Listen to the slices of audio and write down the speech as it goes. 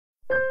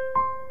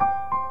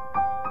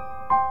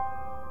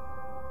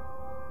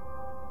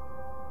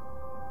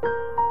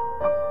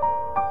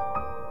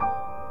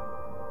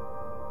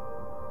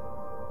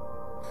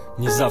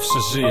Nie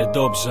zawsze żyję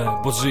dobrze,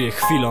 bo żyję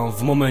chwilą.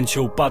 W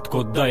momencie upadku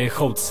oddaję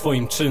hołd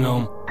swoim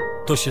czynom.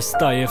 To się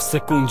staje w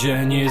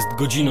sekundzie, nie jest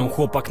godziną.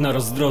 Chłopak na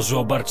rozdrożu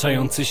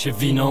obarczający się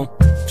winą.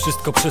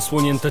 Wszystko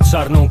przesłonięte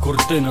czarną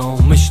kurtyną.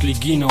 Myśli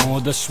giną,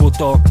 odeszło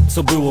to,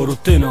 co było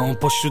rutyną.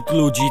 Pośród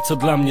ludzi, co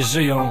dla mnie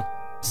żyją,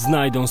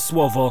 znajdą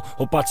słowo,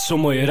 opatrzą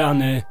moje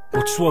rany.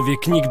 Bo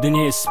człowiek nigdy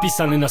nie jest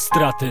spisany na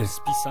straty.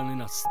 Spisany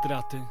na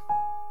straty.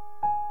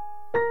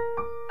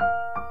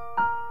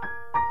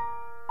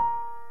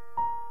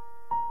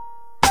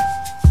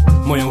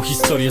 Moją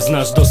historię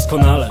znasz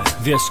doskonale.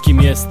 Wiesz,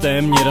 kim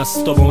jestem, nieraz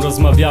z tobą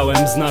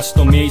rozmawiałem. Znasz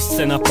to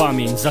miejsce na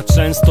pamięć, za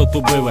często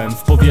tu byłem.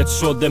 W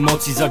powietrzu od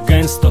emocji za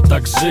gęsto,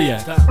 tak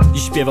żyję. I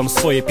śpiewam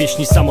swoje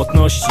pieśni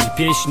samotności,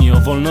 pieśni o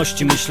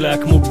wolności. Myślę,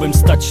 jak mógłbym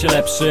stać się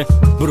lepszy.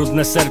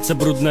 Brudne serce,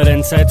 brudne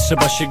ręce,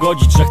 trzeba się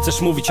godzić, że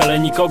chcesz mówić, ale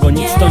nikogo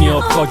nic to nie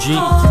obchodzi.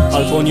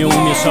 Albo nie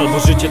umiesz, albo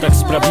życie tak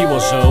sprawiło,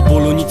 że o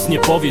bólu nic nie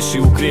powiesz i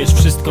ukryjesz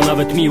wszystko,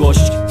 nawet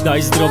miłość.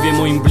 Daj zdrowie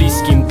moim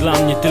bliskim, dla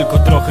mnie tylko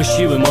trochę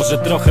siły, może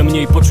trochę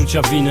mniej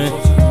poczucia winy.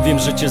 Wiem,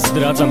 że cię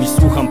zdradzam i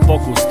słucham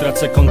pokus.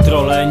 Tracę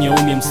kontrolę, nie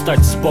umiem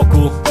stać z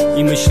boku.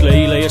 I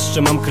myślę, ile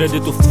jeszcze mam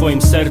kredytów w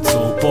twoim sercu.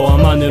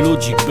 Połamany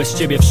ludzik, bez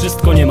ciebie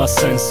wszystko nie ma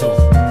sensu.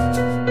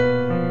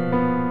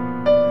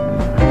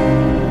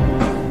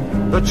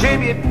 Do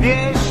ciebie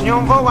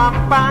pieśnią wołam,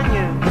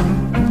 Panie.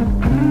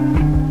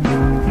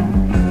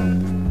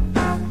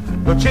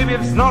 Do ciebie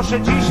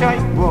wznoszę dzisiaj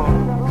głos.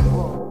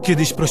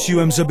 Kiedyś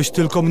prosiłem, żebyś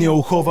tylko mnie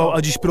uchował,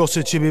 a dziś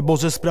proszę ciebie,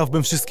 Boże, spraw,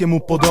 bym wszystkiemu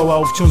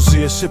podołał. Wciąż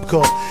żyję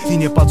szybko i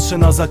nie patrzę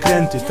na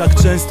zakręty. Tak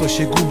często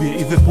się gubię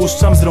i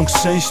wypuszczam z rąk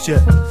szczęście.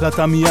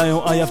 Lata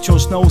mijają, a ja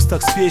wciąż na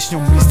ustach z pieśnią.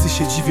 Bliscy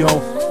się dziwią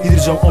i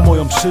drżą o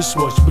moją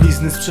przyszłość.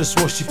 Blizny z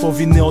przeszłości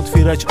powinny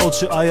otwierać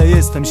oczy, a ja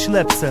jestem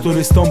ślepcem,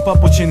 który stąpa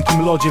po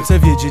cienkim lodzie. Chcę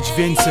wiedzieć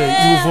więcej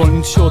i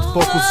uwolnić się od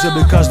pokus,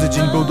 żeby każdy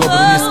dzień był dobry,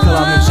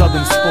 nieskalany w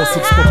żaden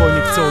sposób.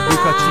 Spokojnie chcę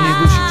oddychać i nie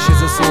dusić się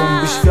ze sobą,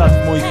 by świat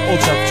w moich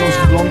oczach wciąż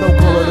wyglądał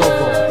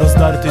kolorowo.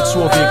 Rozdarty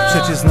człowiek,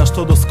 przecież znasz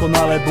to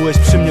doskonale. Byłeś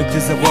przy mnie,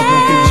 gdy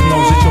zawładnął kiedyś mną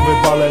życiowy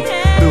balet.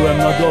 Byłem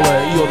na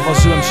dole i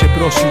odważyłem się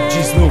prosić.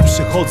 Dziś znów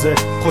przychodzę,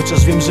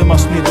 chociaż wiem, że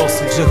masz mnie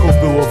dosyć. Grzechów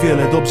było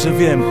wiele, dobrze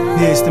wiem.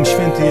 Nie jestem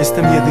święty,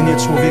 jestem jedynie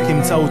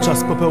człowiekiem. Cały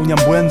czas popełniam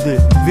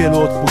błędy. Wielu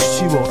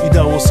odpuściło i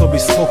dało sobie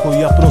spokój.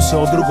 Ja proszę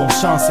o drugą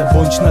szansę,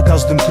 bądź na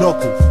każdym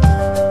kroku.